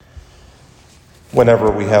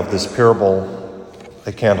Whenever we have this parable,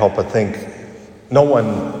 I can't help but think no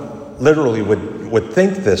one literally would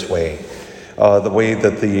think this way. The way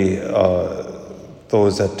that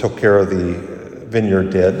those that took care of the vineyard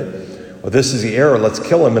did. Well, this is the heir, let's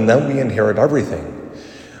kill him, and then we inherit everything.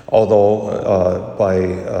 Although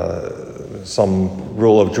by some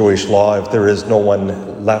rule of Jewish law, if there is no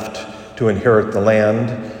one left to inherit the land,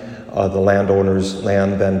 the landowner's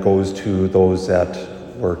land then goes to those that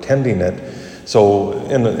were tending it. So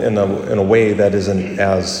in a way that isn't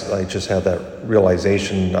as, I just had that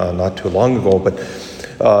realization not too long ago, but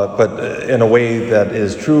in a way that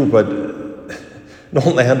is true, but no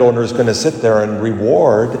landowner is going to sit there and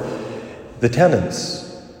reward the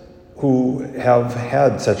tenants who have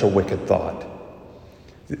had such a wicked thought.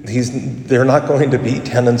 They're not going to be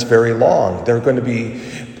tenants very long. They're going to be,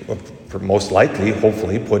 most likely,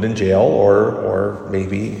 hopefully, put in jail or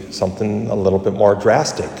maybe something a little bit more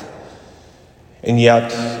drastic. And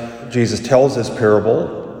yet, Jesus tells this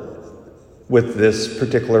parable with this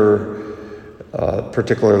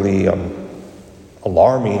particularly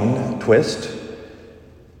alarming twist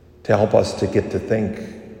to help us to get to think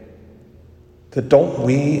that don't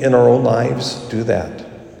we in our own lives do that?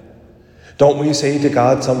 Don't we say to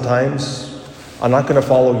God sometimes, I'm not going to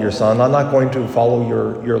follow your son, I'm not going to follow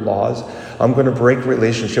your laws, I'm going to break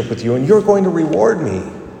relationship with you and you're going to reward me?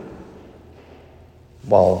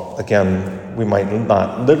 Well, again, we might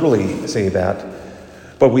not literally say that,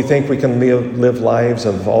 but we think we can live lives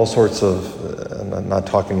of all sorts of, and I'm not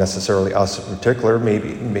talking necessarily us in particular,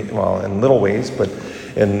 maybe well, in little ways, but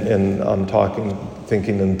I'm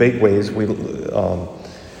thinking in big ways. We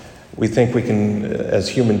think we can, as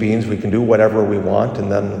human beings, we can do whatever we want,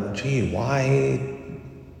 and then, gee, why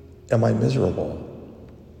am I miserable?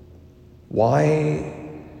 Why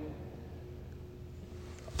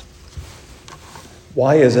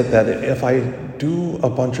is it that if I do a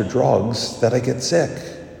bunch of drugs that I get sick?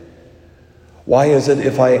 Why is it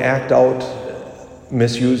if I act out,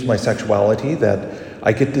 misuse my sexuality, that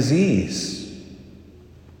I get disease?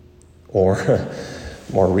 Or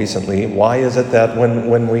more recently, why is it that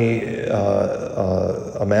when we,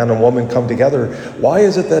 a man and woman come together, why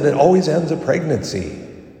is it that it always ends in pregnancy?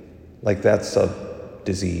 Like that's a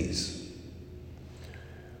disease.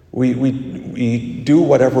 We do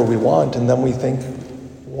whatever we want, and then we think,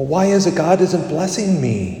 well, why is it God isn't blessing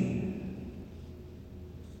me?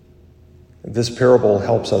 This parable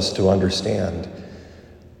helps us to understand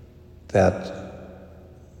that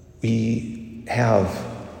we have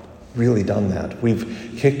really done that.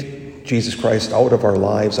 We've kicked Jesus Christ out of our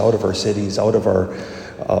lives, out of our cities, out of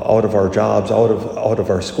our jobs, out of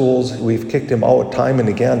our schools. We've kicked him out time and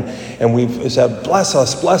again, and we've said, bless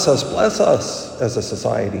us, bless us, bless us as a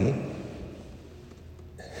society.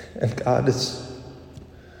 And God is,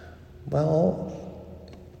 well,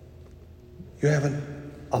 you haven't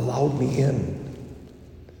allowed me in.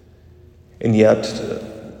 And yet,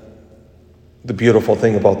 the beautiful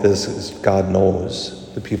thing about this is God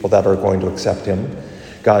knows the people that are going to accept him.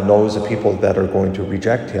 God knows the people that are going to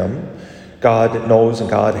reject him. God knows, and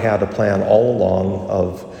God had a plan all along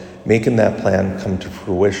of making that plan come to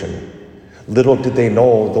fruition. Little did they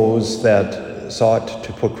know, those that sought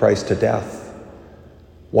to put Christ to death,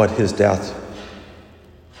 what his death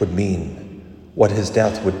would mean, what his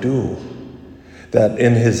death would do. That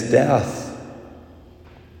in his death,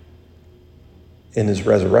 in his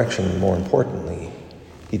resurrection, more importantly,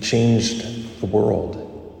 he changed the world.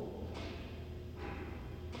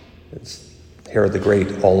 It's Herod the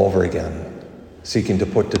Great all over again, seeking to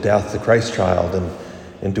put to death the Christ child, and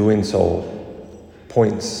in doing so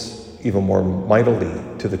points even more mightily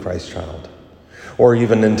to the Christ child. Or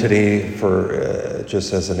even in today, for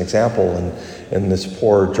just as an example, in this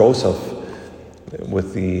poor Joseph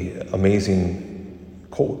with the amazing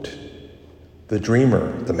quote, the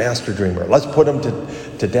dreamer, the master dreamer, let's put him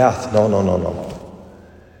to death. No.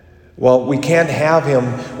 Well, we can't have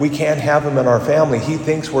him. We can't have him in our family. He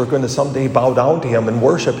thinks we're going to someday bow down to him and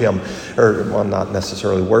worship him, or well, not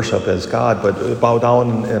necessarily worship as God, but bow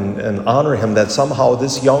down and honor him. That somehow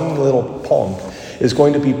this young little punk is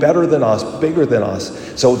going to be better than us, bigger than us.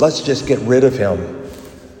 So let's just get rid of him.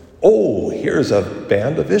 Oh, here's a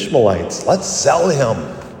band of Ishmaelites. Let's sell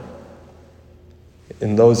him.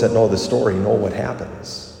 And those that know the story know what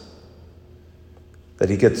happens. That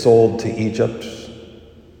he gets sold to Egypt.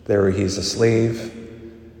 There he's a slave,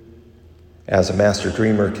 as a master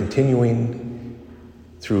dreamer, continuing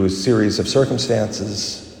through a series of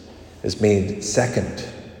circumstances, is made second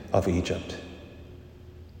of Egypt.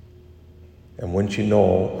 And wouldn't you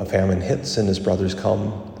know, a famine hits and his brothers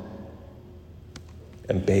come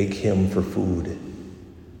and beg him for food.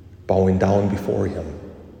 bowing down before him.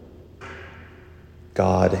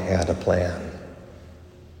 God had a plan.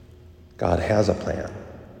 God has a plan.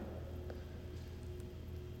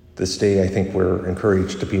 This day, I think we're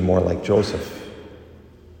encouraged to be more like Joseph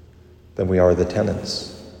than we are the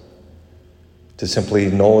tenants. To simply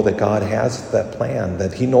know that God has that plan,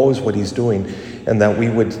 that he knows what he's doing, and that we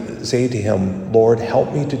would say to him, Lord,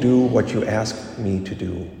 help me to do what you ask me to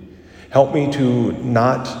do. Help me to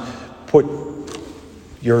not put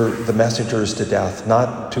the messengers to death,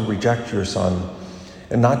 not to reject your son,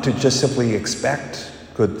 and not to just simply expect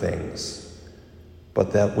good things,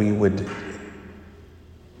 but that we would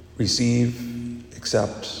receive,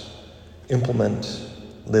 accept, implement,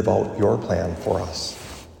 live out your plan for us.